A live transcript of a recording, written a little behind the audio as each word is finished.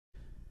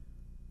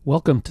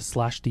Welcome to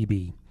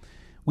SlashDB.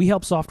 We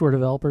help software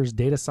developers,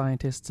 data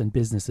scientists, and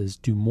businesses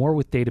do more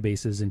with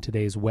databases in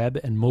today's web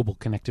and mobile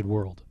connected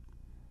world.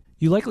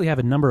 You likely have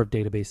a number of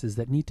databases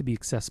that need to be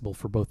accessible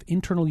for both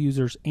internal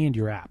users and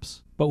your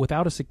apps. But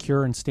without a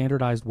secure and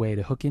standardized way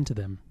to hook into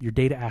them, your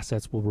data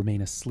assets will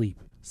remain asleep,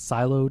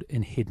 siloed,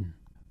 and hidden.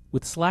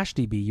 With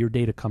SlashDB, your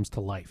data comes to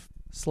life.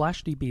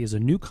 SlashDB is a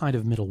new kind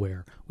of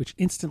middleware which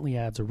instantly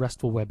adds a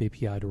RESTful web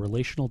API to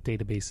relational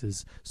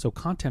databases so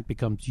content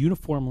becomes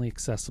uniformly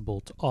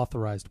accessible to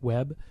authorized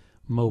web,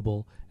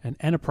 mobile, and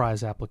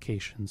enterprise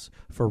applications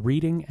for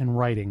reading and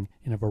writing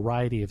in a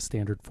variety of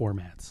standard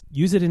formats.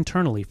 Use it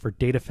internally for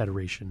data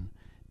federation,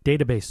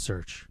 database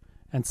search,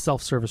 and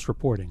self-service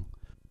reporting,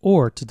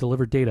 or to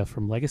deliver data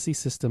from legacy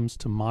systems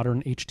to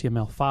modern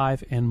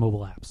HTML5 and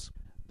mobile apps.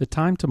 The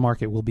time to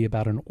market will be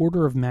about an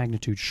order of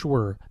magnitude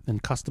shorter than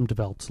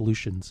custom-developed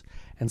solutions,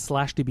 and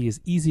SlashDB is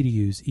easy to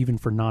use even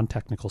for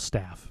non-technical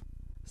staff.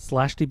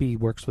 SlashDB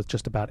works with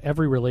just about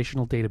every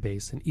relational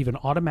database and even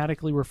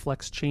automatically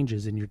reflects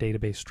changes in your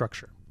database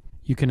structure.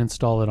 You can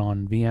install it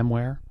on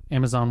VMware,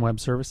 Amazon Web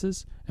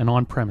Services, and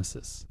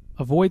on-premises.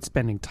 Avoid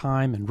spending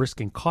time and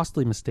risking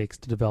costly mistakes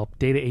to develop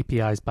data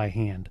APIs by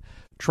hand.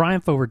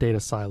 Triumph over data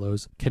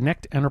silos,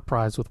 connect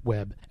enterprise with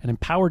web, and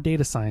empower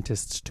data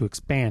scientists to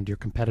expand your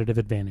competitive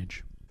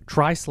advantage.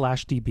 Try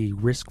SlashDB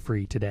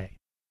risk-free today.